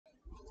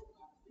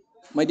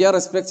My dear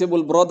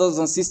respectable brothers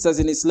and sisters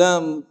in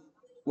Islam,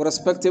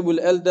 respectable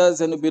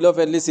elders and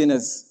beloved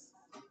listeners,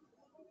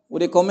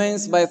 we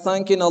commence by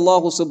thanking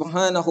Allah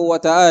subhanahu wa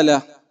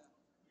ta'ala.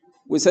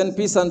 We send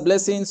peace and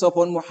blessings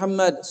upon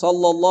Muhammad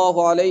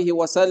sallallahu alayhi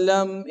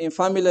wasallam, in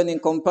family and in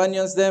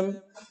companions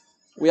them.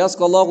 We ask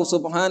Allah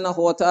subhanahu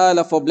wa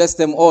ta'ala for bless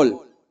them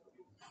all.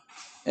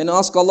 And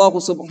ask Allah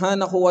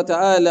subhanahu wa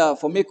ta'ala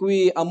for make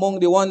we among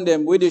the one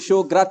them we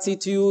show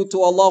gratitude to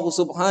Allah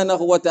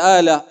subhanahu wa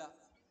ta'ala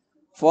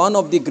for one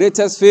of the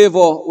greatest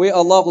favor where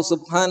Allah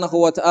subhanahu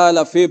wa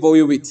ta'ala favor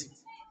you with.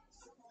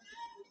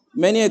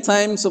 Many a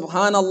time,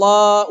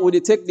 subhanallah, we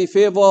take the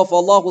favor of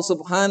Allah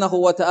subhanahu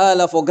wa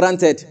ta'ala for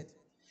granted.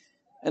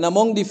 And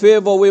among the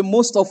favor we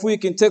most of we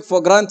can take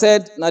for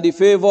granted, now the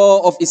favor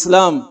of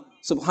Islam.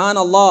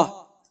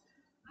 Subhanallah.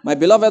 My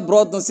beloved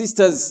brothers and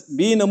sisters,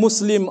 being a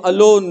Muslim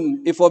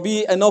alone, if for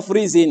be enough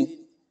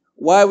reason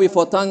why we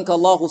for thank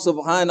Allah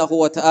subhanahu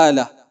wa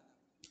ta'ala.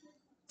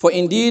 For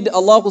indeed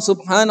Allah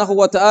subhanahu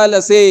wa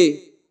ta'ala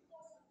say,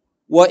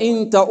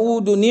 وَإِن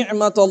تَعُودُ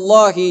نِعْمَةَ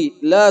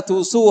اللَّهِ لَا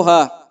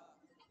تُوسُوهَا.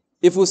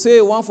 If we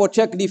say one for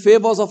check the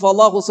favors of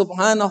Allah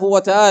subhanahu wa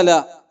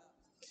ta'ala,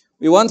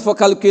 we want for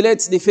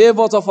calculate the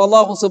favors of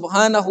Allah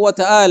subhanahu wa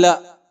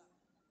ta'ala,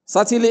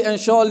 certainly and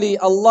surely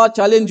Allah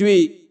challenge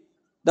we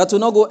that will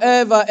not go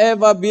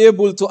ever be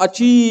able to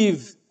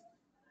achieve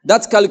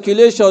that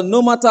calculation,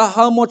 no matter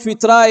how much we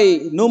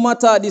try, no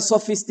matter the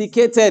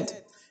sophisticated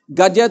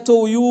gadget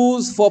we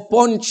use for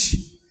punch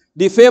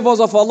the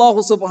favors of Allah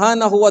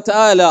subhanahu wa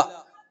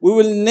ta'ala, we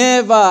will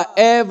never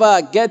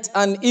ever get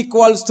an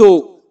equals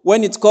to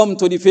when it comes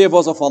to the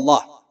favors of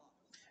Allah.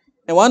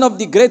 And one of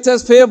the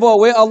greatest favor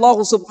where Allah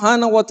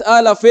subhanahu wa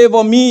ta'ala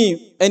favor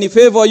me and he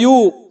favor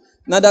you,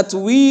 now that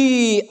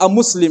we are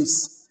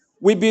Muslims,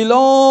 we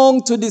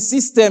belong to the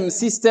system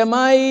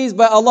systemized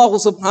by Allah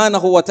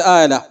subhanahu wa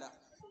ta'ala.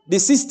 The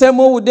system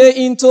we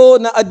they into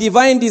a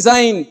divine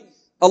design.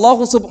 Allah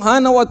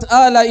subhanahu wa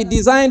ta'ala he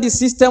designed the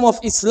system of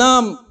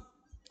Islam.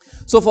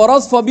 So for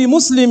us for be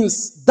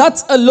Muslims,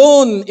 that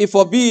alone if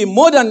for be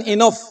more than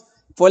enough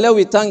for let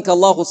we thank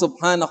Allah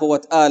subhanahu wa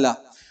ta'ala.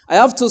 I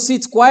have to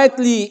sit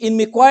quietly in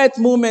my quiet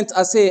moment.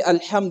 I say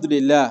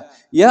Alhamdulillah,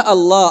 Ya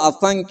Allah, I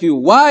thank you.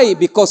 Why?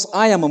 Because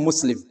I am a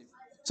Muslim.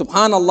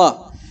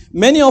 Subhanallah.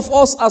 Many of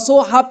us are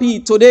so happy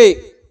today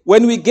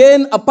when we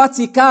gain a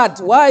party card.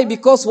 Why?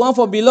 Because one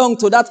for belong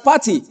to that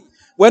party.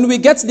 When we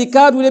get the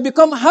card, we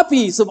become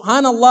happy.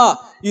 Subhanallah.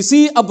 You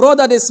see a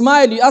brother, they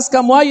smile. You ask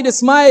him, why you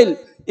smile?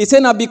 He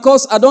say, nah,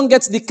 because I don't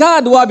get the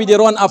card, why be they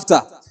run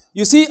after?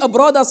 You see a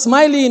brother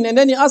smiling, and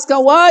then you ask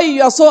him, why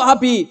you are so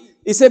happy?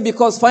 He said,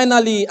 because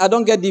finally I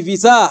don't get the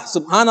visa.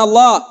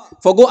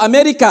 Subhanallah. For go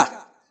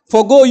America,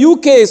 for go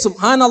UK,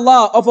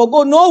 subhanallah, or for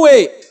go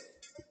Norway.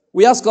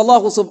 We ask Allah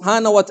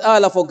subhanahu wa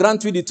ta'ala for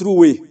grant we the true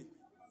way.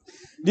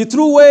 The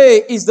true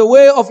way is the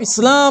way of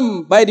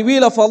Islam by the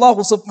will of Allah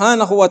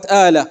subhanahu wa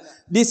ta'ala.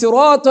 The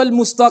sirat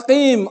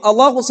al-mustaqim,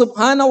 Allah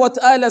subhanahu wa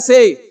ta'ala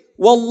say,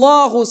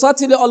 Wallahu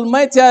satili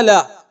almighty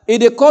Allah,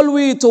 it call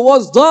we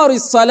towards Dar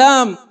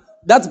is-Salam,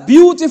 that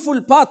beautiful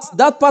path,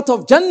 that path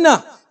of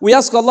Jannah. We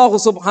ask Allah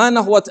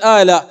subhanahu wa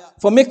ta'ala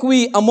for make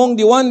we among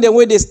the one that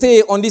way they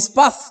stay on this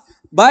path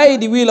by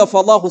the will of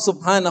Allah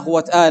subhanahu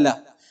wa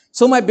ta'ala.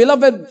 So my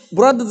beloved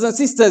brothers and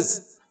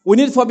sisters, we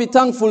need to be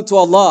thankful to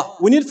Allah.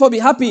 We need to be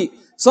happy.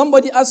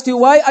 Somebody asks you,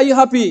 why are you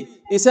happy?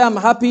 You say, I'm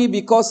happy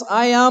because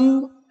I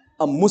am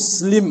a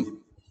Muslim.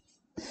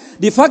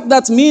 The fact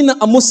that mean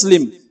a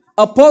Muslim,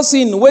 a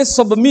person will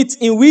submit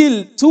in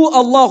will to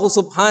Allah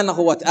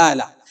subhanahu wa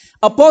ta'ala.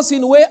 A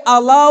person will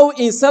allow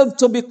himself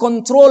to be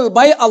controlled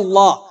by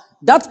Allah.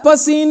 That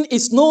person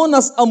is known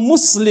as a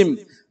Muslim.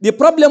 The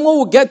problem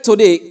we get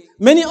today,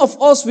 many of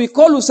us, we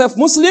call ourselves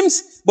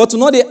Muslims, but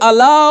not they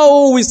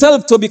allow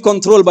ourselves to be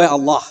controlled by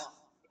Allah.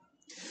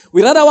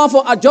 We rather want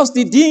to adjust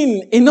the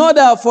deen in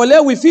order for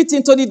let we fit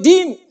into the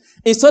deen,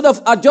 instead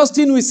of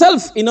adjusting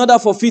ourselves in order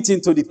for fit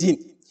into the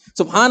deen.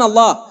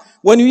 Subhanallah.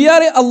 When we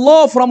hear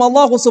Allah from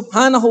Allah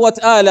subhanahu wa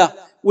ta'ala,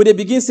 we they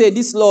begin say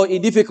this law is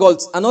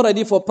difficult and not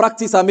ready for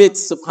practice I made.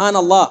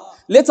 Subhanallah.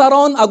 Later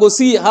on, I go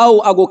see how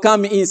I go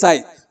come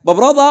inside. But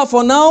brother,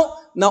 for now,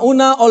 na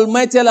una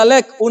almighty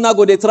alek una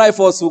go they try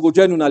for us, we go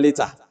join una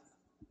later.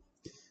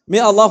 May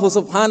Allah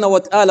subhanahu wa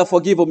ta'ala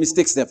forgive our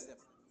mistakes them.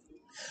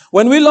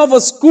 When we love a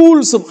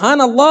school,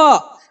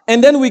 subhanallah,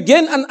 and then we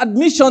gain an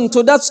admission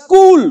to that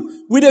school,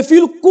 we they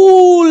feel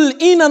cool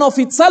in and of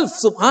itself,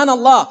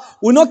 subhanallah.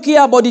 We not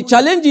care about the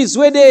challenges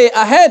where they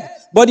ahead,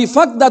 but the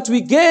fact that we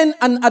gain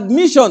an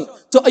admission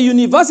to a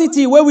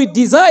university where we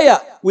desire,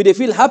 we they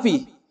feel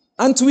happy.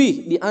 Aren't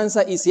we? The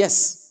answer is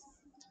yes.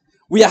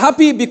 We are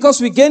happy because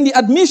we gain the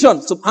admission.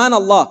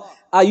 Subhanallah.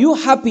 Are you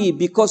happy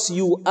because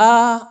you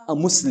are a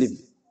Muslim?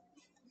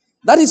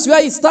 That is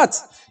where it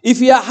starts. If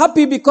you are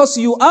happy because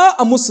you are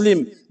a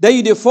Muslim,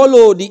 then you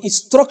follow the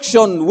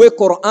instruction where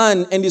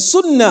Quran and the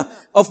Sunnah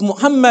of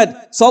Muhammad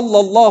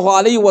sallallahu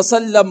alaihi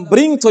wasallam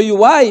bring to you.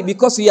 Why?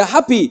 Because you are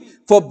happy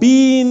for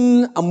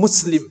being a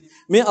Muslim.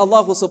 May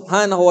Allah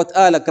subhanahu wa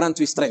ta'ala grant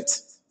you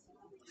strength.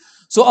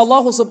 So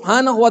Allah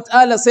subhanahu wa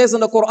ta'ala says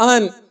in the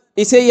Quran,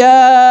 He says,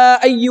 Ya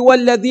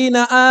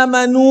ayyuhalladhina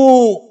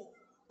amanu.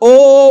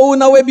 Oh,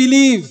 now we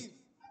believe.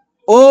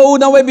 Oh,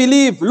 now we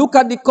believe. Look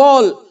at the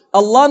call.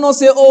 Allah no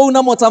say, oh,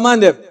 una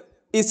motamande.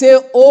 He say,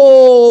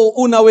 oh,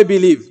 una we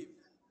believe.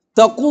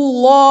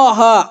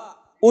 Taqullaha.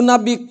 Una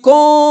be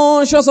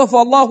conscious of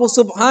Allah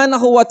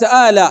subhanahu wa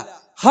ta'ala.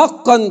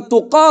 Haqqan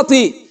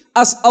tuqati.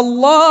 As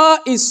Allah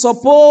is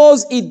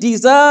supposed, He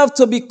deserves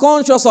to be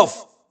conscious of.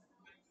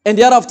 And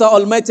thereafter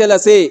Almighty Allah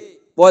say,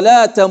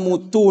 وَلَا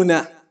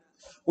تَمُتُّونَ.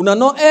 Una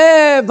no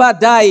ever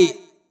die.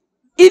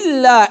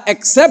 Illa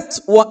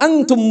except wa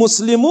antum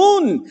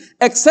muslimun,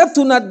 except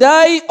to not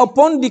die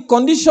upon the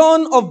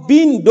condition of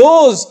being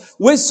those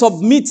who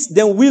submit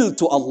their will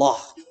to Allah.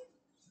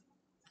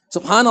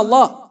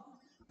 Subhanallah.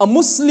 A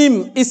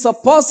Muslim is a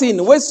person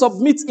who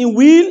submits in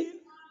will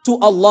to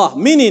Allah,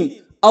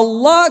 meaning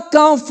Allah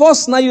can't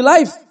force na your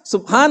life.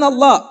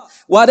 Subhanallah.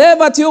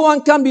 Whatever you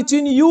want come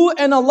between you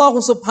and Allah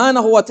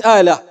subhanahu wa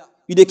ta'ala,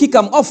 you they kick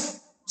them off.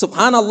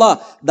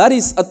 Subhanallah. That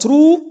is a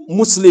true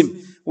Muslim.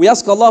 We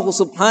ask Allah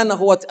subhanahu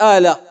wa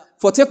ta'ala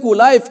for take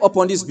life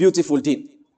upon this beautiful deen.